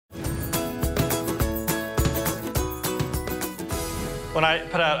When I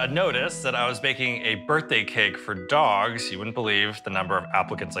put out a notice that I was making a birthday cake for dogs, you wouldn't believe the number of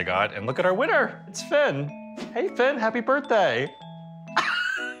applicants I got. And look at our winner, it's Finn. Hey Finn, happy birthday.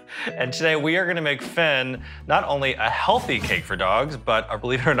 And today we are gonna make Finn not only a healthy cake for dogs, but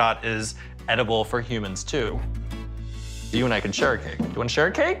believe it or not, is edible for humans too. You and I can share a cake. Do you wanna share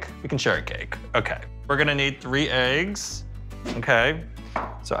a cake? We can share a cake. Okay, we're gonna need 3 eggs, okay?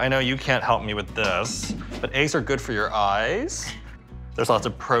 So I know you can't help me with this, but eggs are good for your eyes. There's lots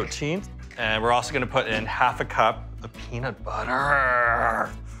of protein. And we're also gonna put in ½ a cup of peanut butter.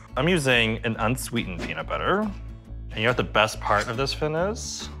 I'm using an unsweetened peanut butter. And you know what the best part of this, Finn,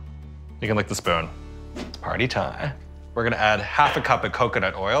 is? You can lick the spoon. It's party time. We're gonna add ½ a cup of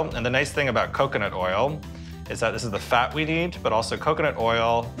coconut oil. And the nice thing about coconut oil is that this is the fat we need, but also coconut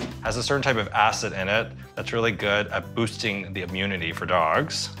oil has a certain type of acid in it that's really good at boosting the immunity for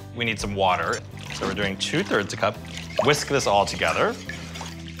dogs. We need some water. So we're doing 2/3 a cup. Whisk this all together.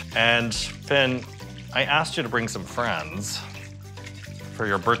 And Finn, I asked you to bring some friends for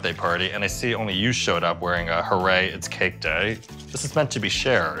your birthday party, and I see only you showed up wearing a hooray, it's cake day. This is meant to be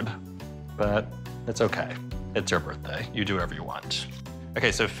shared, but it's okay. It's your birthday. You do whatever you want.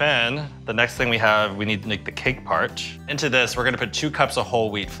 Okay, so Finn, the next thing we need to make the cake part. Into this, we're gonna put 2 cups of whole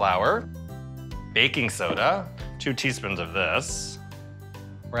wheat flour, baking soda, 2 teaspoons of this.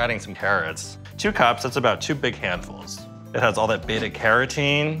 We're adding some carrots. 2 cups, that's about 2 big handfuls. It has all that beta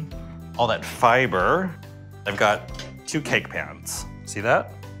carotene, all that fiber. I've got 2 cake pans. See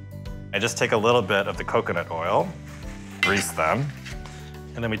that? I just take a little bit of the coconut oil, grease them,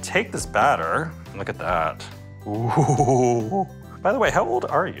 and then we take this batter, and look at that. Ooh. By the way, how old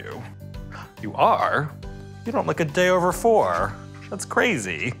are you? You are? You don't look a day over 4. That's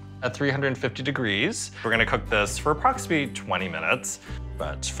crazy. At 350 degrees, we're gonna cook this for approximately 20 minutes.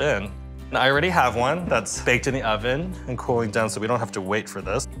 But Finn, I already have one that's baked in the oven and cooling down, so we don't have to wait for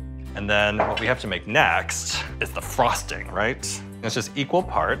this. And then what we have to make next is the frosting, right? It's just equal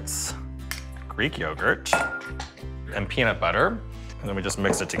parts Greek yogurt and peanut butter, and then we just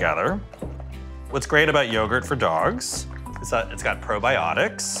mix it together. What's great about yogurt for dogs is that it's got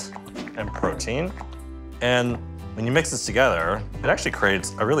probiotics and protein. And when you mix this together, it actually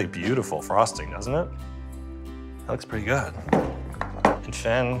creates a really beautiful frosting, doesn't it? That looks pretty good. And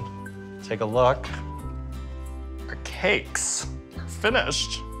Finn, take a look. Our cakes are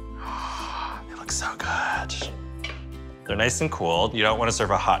finished. They look so good. They're nice and cool. You don't want to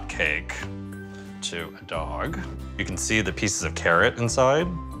serve a hot cake to a dog. You can see the pieces of carrot inside.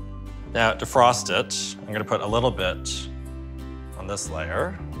 Now, to frost it, I'm gonna put a little bit on this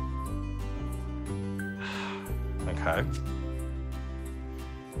layer. Okay.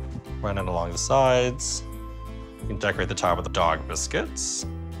 Run it along the sides. You can decorate the top with the dog biscuits.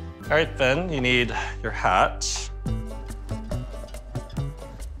 All right, Finn, you need your hat.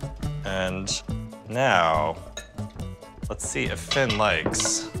 And now, let's see if Finn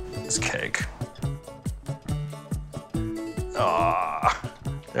likes this cake. Ah,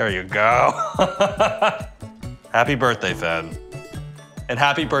 there you go. Happy birthday, Finn. And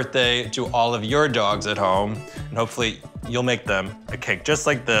happy birthday to all of your dogs at home. And hopefully you'll make them a cake just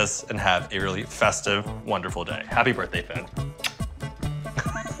like this and have a really festive, wonderful day. Happy birthday, Finn.